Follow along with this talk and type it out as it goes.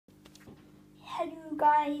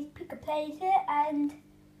guys, PikaPlays here, and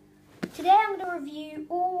today I'm going to review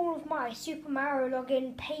all of my Super Mario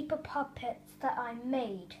Login paper puppets that I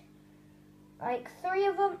made. Like 3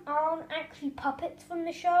 of them aren't actually puppets from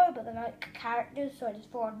the show, but they're like characters, so I just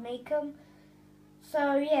thought I'd make them.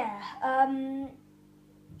 So yeah,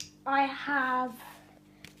 I have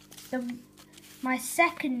the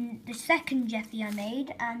second Jeffy I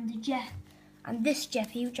made, and this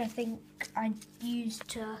Jeffy, which I think I used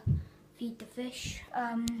to feed the fish. So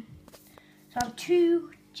I have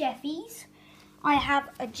 2 Jeffies. I have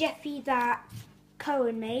a Jeffy that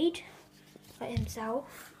Cohen made by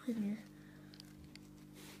himself. You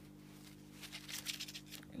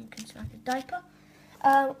can smell the diaper.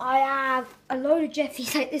 I have a load of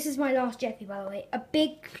Jeffies. Like, this is my last Jeffy, by the way. A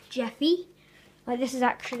big Jeffy. Like, this is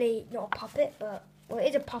actually not a puppet, but well, it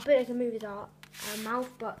is a puppet. I can move his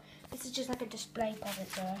mouth, but this is just like a display puppet.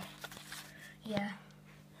 So yeah,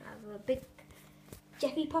 I have a big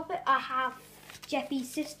Jeffy puppet. I have Jeffy's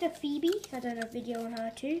sister Phoebe. I done a video on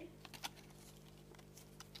her too.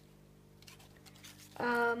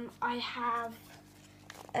 I have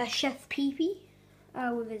Chef Pee-Pee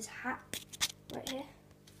with his hat right here.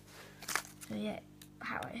 So yeah,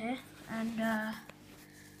 hat right here, and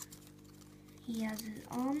he has his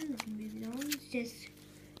arms. I can move his arms. There's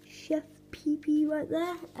Chef Pee-Pee right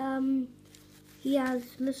there. He has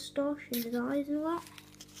moustache in his eyes and all that.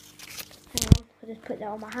 Hang on, I'll just put that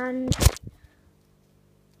on my hand.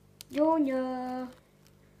 Junior,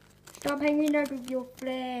 stop hanging out with your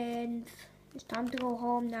friends. It's time to go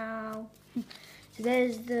home now. So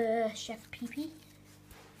there's the Chef Pee-Pee.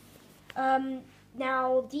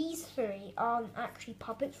 Now these 3 aren't actually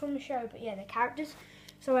puppets from the show, but yeah, they're characters.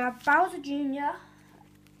 So we have Bowser Jr.,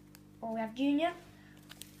 or we have Junior,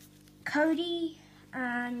 Cody,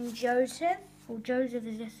 and Joseph. Well, Joseph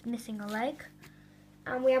is just missing a leg.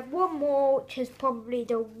 And we have one more, which is probably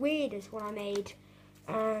the weirdest one I made,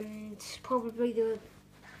 and probably the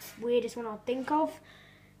weirdest one I'll think of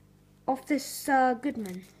this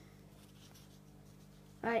Goodman.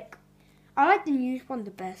 Like, I like the news one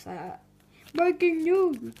the best. Breaking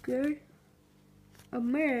news, okay? A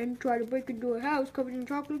man tried to break into a house covered in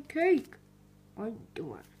chocolate cake. I ain't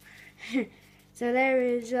doing it. So there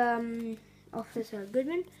is Officer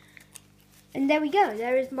Goodman. And there we go.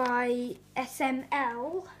 There is my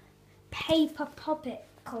SML paper puppet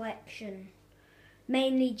collection.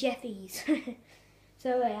 Mainly Jeffies.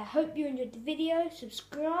 So I hope you enjoyed the video.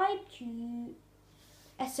 Subscribe to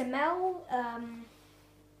SML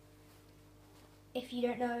if you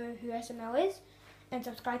don't know who SML is. And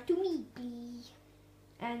subscribe to me.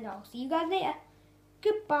 And I'll see you guys later.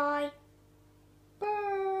 Goodbye.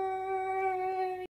 Bye.